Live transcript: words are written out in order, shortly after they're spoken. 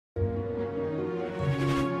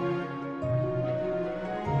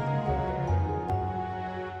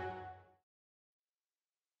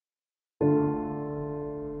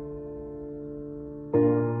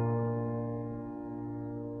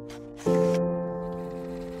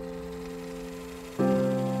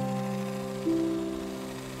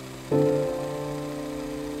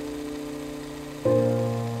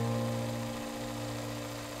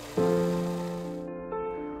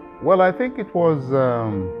Well, I think it was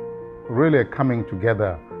really a coming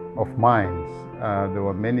together of minds. There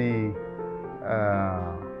were many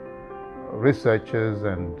researchers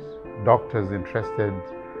and doctors interested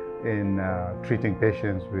in treating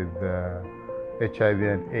patients with HIV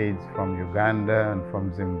and AIDS from Uganda and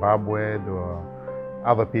from Zimbabwe. There were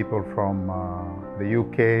other people from the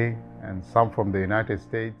UK and some from the United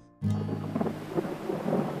States.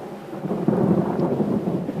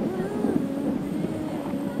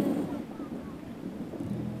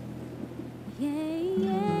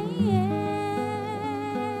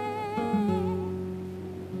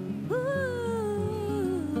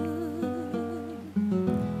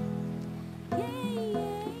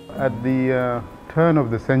 At the turn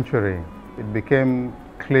of the century, it became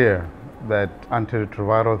clear that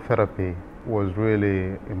antiretroviral therapy was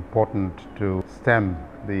really important to stem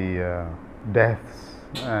the deaths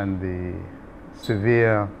and the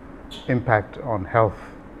severe impact on health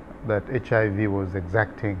that HIV was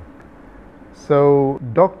exacting. So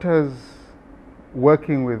doctors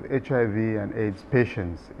working with HIV and AIDS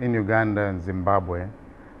patients in Uganda and Zimbabwe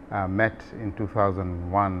met in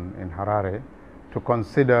 2001 in Harare to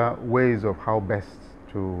consider ways of how best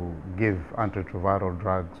to give antiretroviral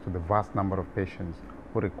drugs to the vast number of patients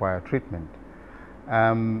who require treatment.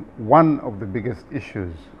 One of the biggest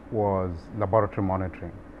issues was laboratory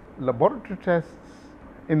monitoring. Laboratory tests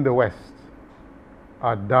in the West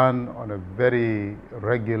are done on a very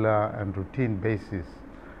regular and routine basis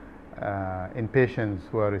in patients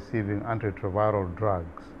who are receiving antiretroviral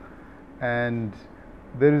drugs. And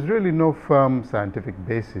there is really no firm scientific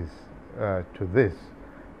basis to this,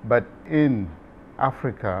 but in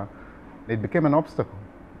Africa it became an obstacle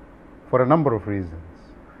for a number of reasons.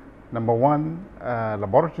 Number one,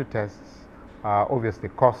 laboratory tests are obviously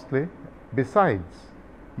costly. Besides,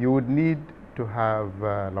 you would need to have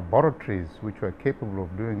laboratories which were capable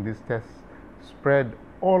of doing these tests spread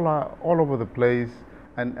all over the place,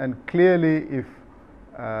 and clearly if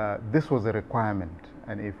this was a requirement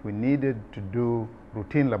and if we needed to do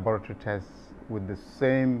routine laboratory tests with the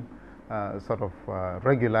same sort of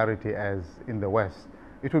regularity as in the West,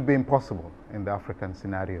 it would be impossible in the African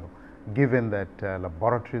scenario, given that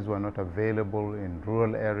laboratories were not available in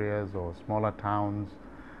rural areas or smaller towns,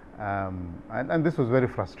 and this was very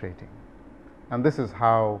frustrating. And this is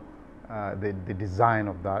how the design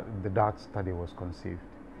of the DART study was conceived.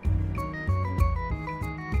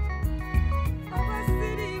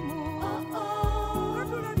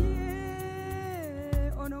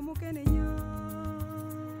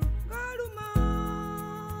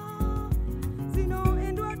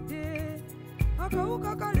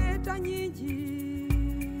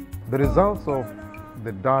 The results of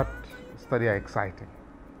the DART study are exciting.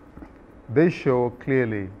 They show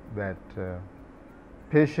clearly that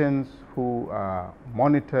patients who are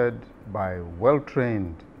monitored by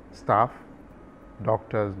well-trained staff,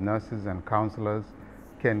 doctors, nurses, and counselors,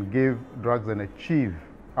 can give drugs and achieve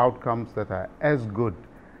outcomes that are as good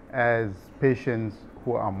as patients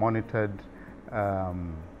who are monitored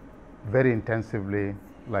very intensively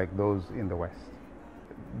like those in the West.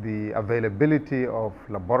 The availability of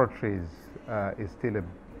laboratories is still a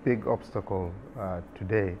big obstacle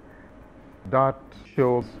today. DART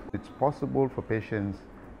shows it's possible for patients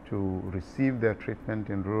to receive their treatment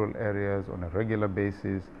in rural areas on a regular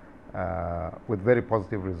basis with very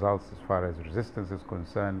positive results as far as resistance is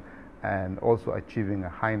concerned, and also achieving a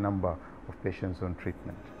high number of patients on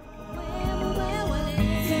treatment.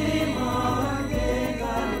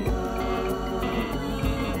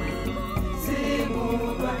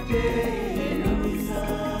 Yeah.